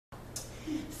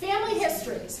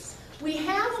histories. We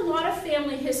have a lot of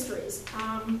family histories.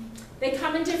 They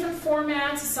come in different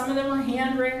formats. Some of them are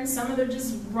handwritten, some of them are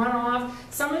just run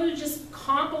off, some of them are just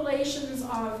compilations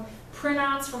of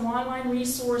printouts from online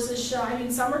resources. I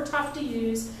mean, some are tough to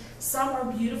use, some are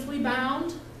beautifully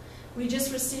bound. We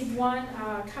just received one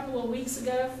a couple of weeks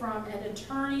ago from an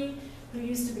attorney who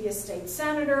used to be a state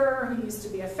senator, who used to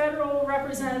be a federal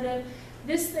representative.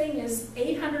 This thing is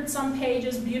 800 some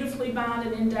pages, beautifully bound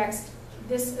and indexed.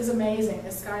 This is amazing.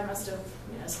 This guy must have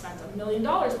spent $1 million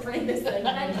printing this thing.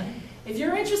 And if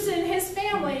you're interested in his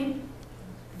family,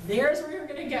 there's where you're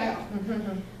going to go.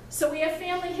 So we have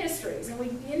family histories, and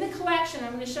in the collection,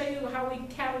 I'm going to show you how we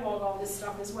catalog all this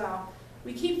stuff as well.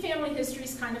 We keep family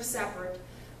histories kind of separate.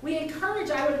 We encourage,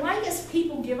 I would like as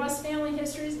people give us family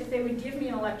histories, if they would give me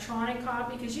an electronic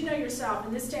copy, because you know yourself,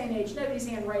 in this day and age, nobody's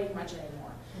handwriting much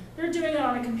anymore. They're doing it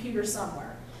on a computer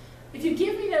somewhere. If you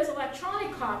give me those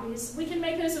electronic copies, we can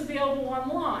make those available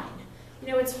online.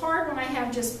 It's hard when I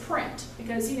have just print,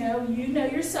 because you know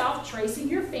yourself, tracing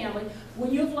your family.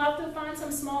 When you've loved to find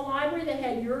some small library that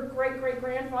had your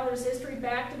great-great-grandfather's history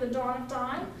back to the dawn of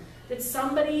time, that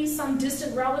somebody, some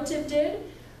distant relative did,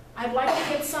 I'd like to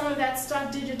get some of that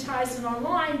stuff digitized and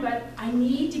online, but I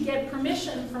need to get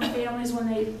permission from families when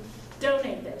they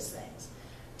donate those things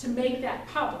to make that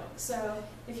public. So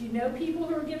if you know people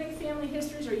who are giving family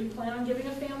histories, or you plan on giving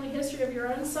a family history of your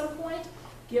own at some point,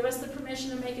 give us the permission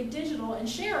to make it digital and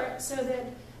share it so that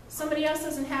somebody else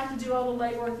doesn't have to do all the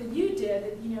legwork that you did.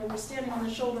 That, we're standing on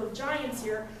the shoulder of giants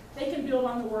here. They can build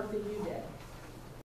on the work that you did.